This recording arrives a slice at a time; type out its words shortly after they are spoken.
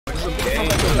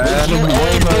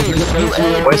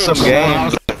man. Win some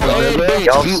games.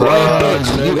 Y'all suck.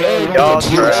 Y'all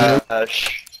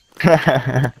trash.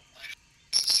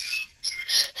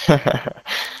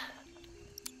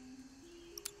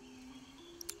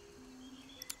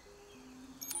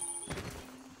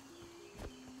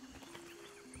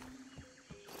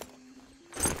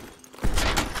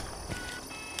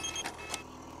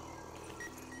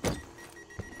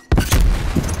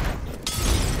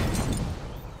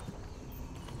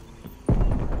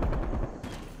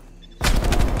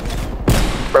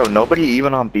 Bro, nobody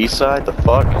even on B-side? The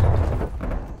fuck?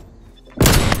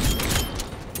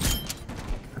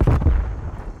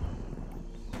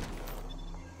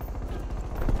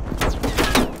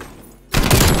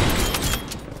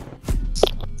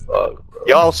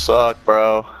 Y'all suck,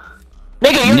 bro.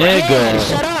 Nigga,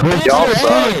 shut up, bitch. Y'all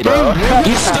suck, bro.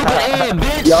 You stupid ass,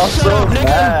 bitch. Y'all Shut so up, nigga.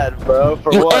 mad, bro.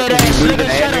 For You what? Did you lose an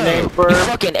shut your name up. for? You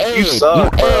fucking A. You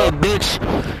suck, you bro. A, bitch.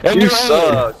 And You you're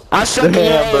suck. I suck in your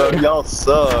Damn, bro. head. Y'all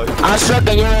suck. I suck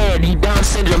in your head. You Down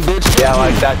syndrome, bitch. Yeah,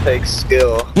 like that takes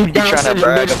skill. You You Down trying to syndrome,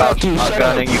 brag bitch. about Fuck you. Shut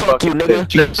shotgunning, up. you Fuck you, fucking nigga.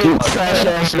 bitch. You suck, Trash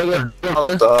man. ass nigga. Y'all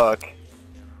suck.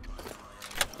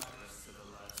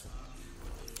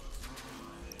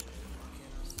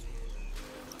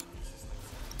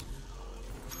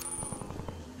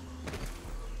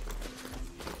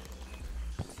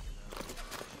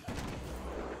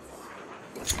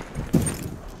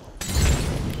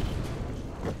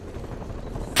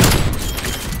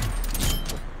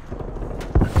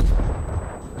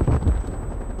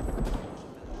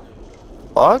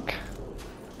 Fuck?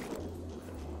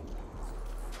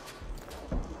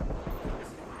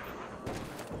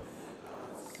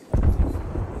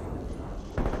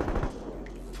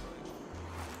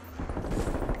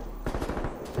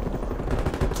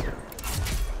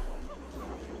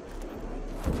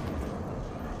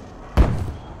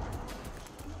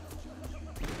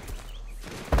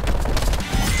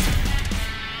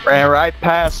 Ran right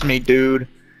past me, dude.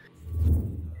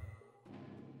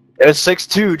 It was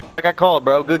 6-2. I got called,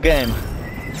 bro. Good game.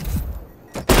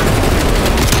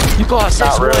 You got 6-1.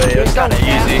 Not really. It was kind of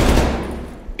easy.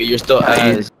 You're still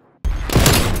A.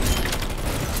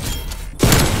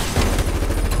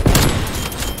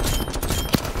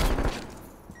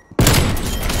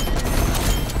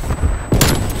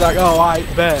 Like, oh, I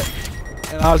bet.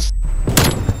 And I was...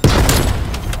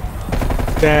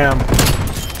 Damn.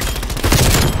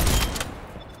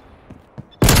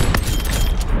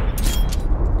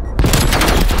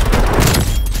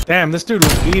 Damn, this dude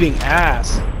was eating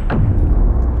ass.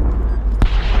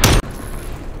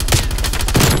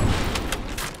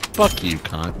 Fuck you,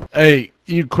 cunt. Hey,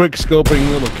 you quick scoping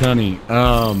little cunny.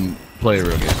 Play a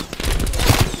real game.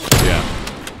 Yeah.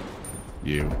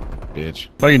 You, bitch.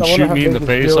 Fucking shoot me in the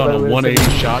face on a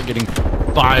 180 shot, getting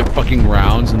 5 fucking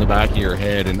rounds in the back of your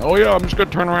head, and oh yeah, I'm just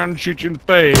gonna turn around and shoot you in the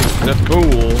face. That's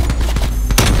cool.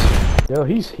 Yo,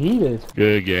 he's heated.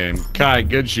 Good game. Kai,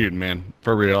 good shooting, man.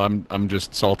 For real, I'm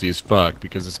just salty as fuck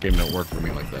because this game don't work for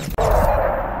me like that.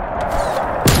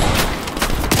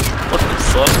 What the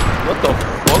fuck? What the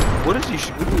fuck? What is he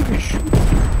shooting? What are you shooting?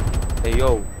 Hey,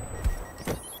 yo.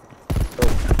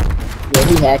 Yeah,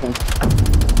 he's hacking.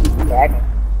 He's hacking.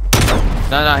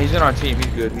 Nah, he's in our team. He's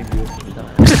good. He's good.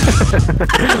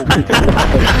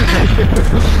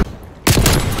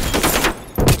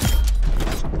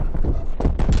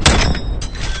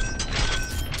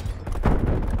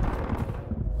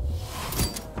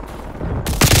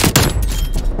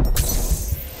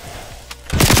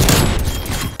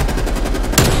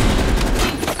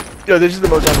 Yo, this is the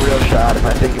most unreal shot. If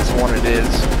I think it's the one, it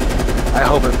is. I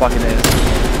hope it fucking is.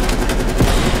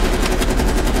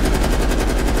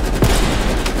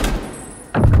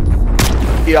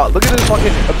 Yeah, look at this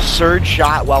fucking absurd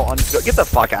shot while on. Get the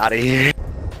fuck out of here.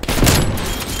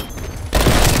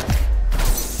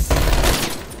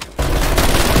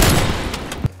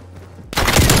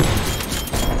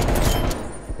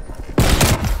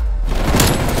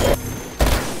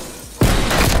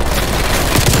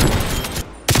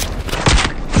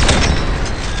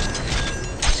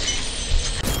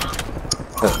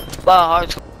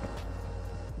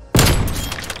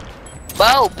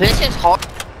 Wow, bitch is hard.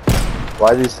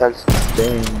 Why these texts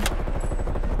sting?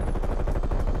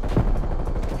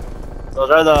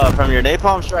 Those are the from your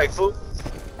napalm strike, fool.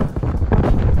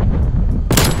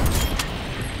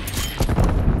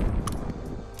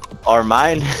 Or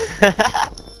mine.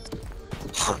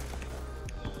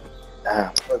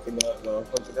 Damn. Fucking up, bro.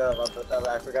 Fucking up.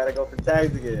 I forgot to go for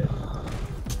tags again.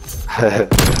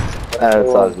 That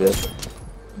sounds good.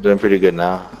 Doing pretty good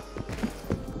now.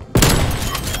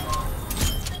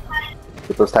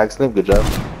 Get those tags, Snoop. Good job.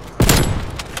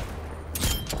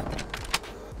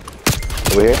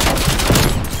 Over here.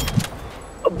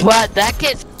 But that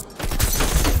kid's.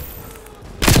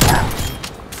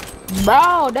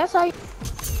 Bro, that's how you.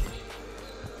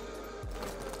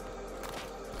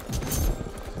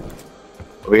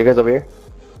 Over here, guys, over here.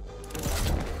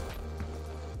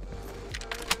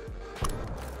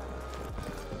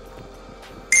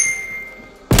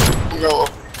 No.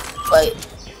 Wait.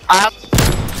 Ah,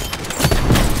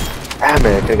 man,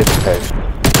 I gotta get this guy.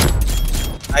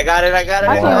 I got it. I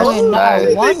don't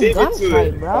know. One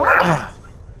gunfight, bro.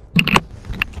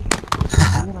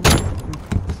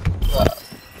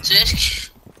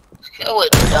 Just kill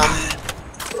it, dumb.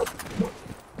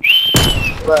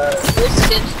 But this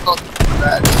kid's fucking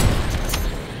bad.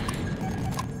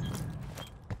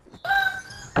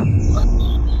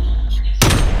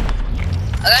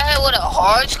 I got hit with a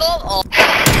hard scope. Oh.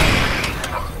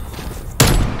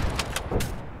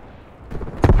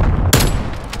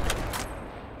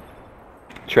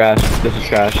 Trash. This is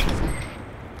trash.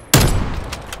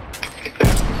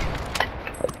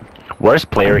 Worst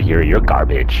player here, you're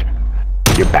garbage.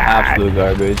 You're bad. Absolute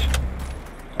garbage.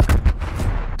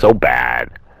 So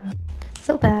bad.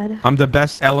 So bad. I'm the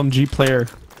best LMG player.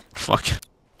 Fuck.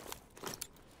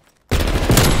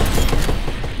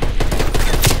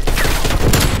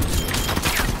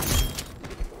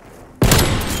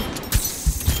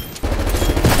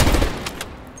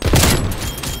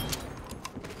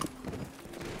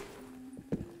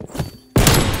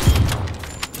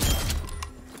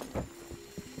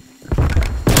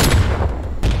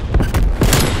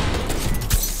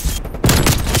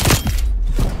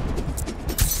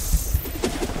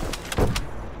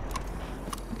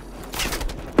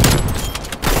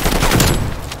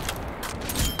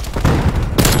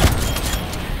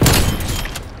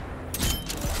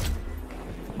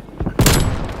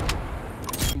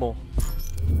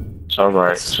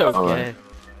 Alright. So gay.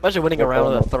 Imagine winning a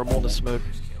round with a thermal in this mode.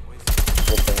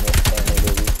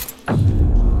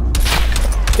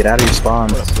 Get out of your spawn.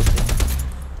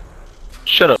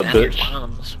 Shut up, Down your bitch.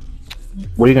 bombs.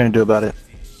 What are you gonna do about it?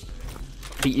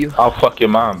 Beat you. I'll fuck your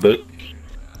mom, bitch.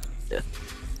 Yeah.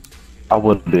 I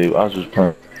wouldn't do. I was just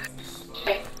playing.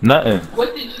 Nothing.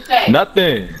 What did you say?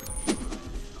 Nothing.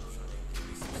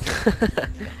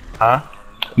 Huh?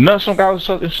 No, some guy was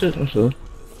talking shit. I'm sure.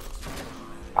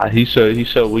 He said,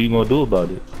 what you gonna do about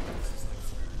it?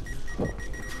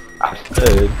 I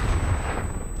said,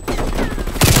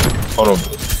 hold on.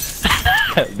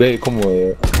 Babe, come on,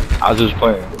 yeah. I was just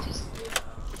playing.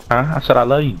 Huh? I said I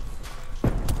love you.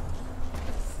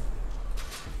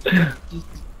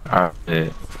 Alright, yeah.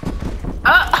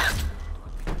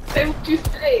 Say what you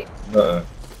say.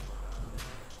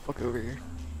 Fuck over here.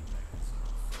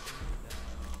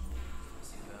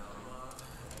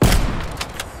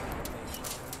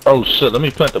 Oh shit, let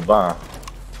me plant the bomb.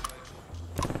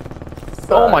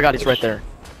 Oh my god, he's right there.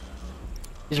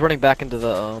 He's running back into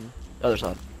the other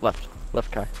side. Left.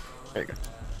 Left guy. There you go.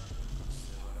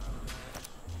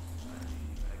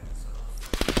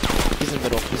 He's in the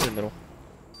middle. He's in the middle.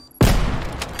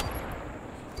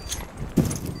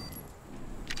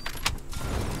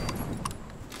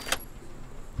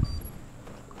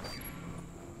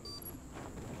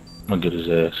 I'm gonna get his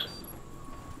ass.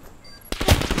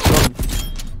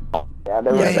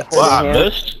 Yeah. Wow, I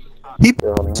missed?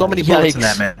 So many bullets in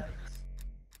that man.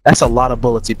 That's a lot of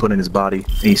bullets he put in his body, and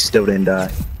he still didn't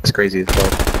die. It's crazy as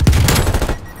fuck.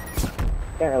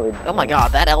 Oh my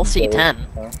god, that LC-10.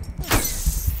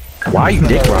 Why are you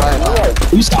dick riding?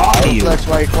 Who's talking to you?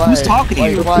 Who's talking to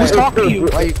you? Who's talking to you?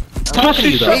 Who's talking to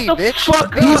you though? Hey, bitch.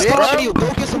 Who's talking to you?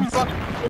 Go get some fuck.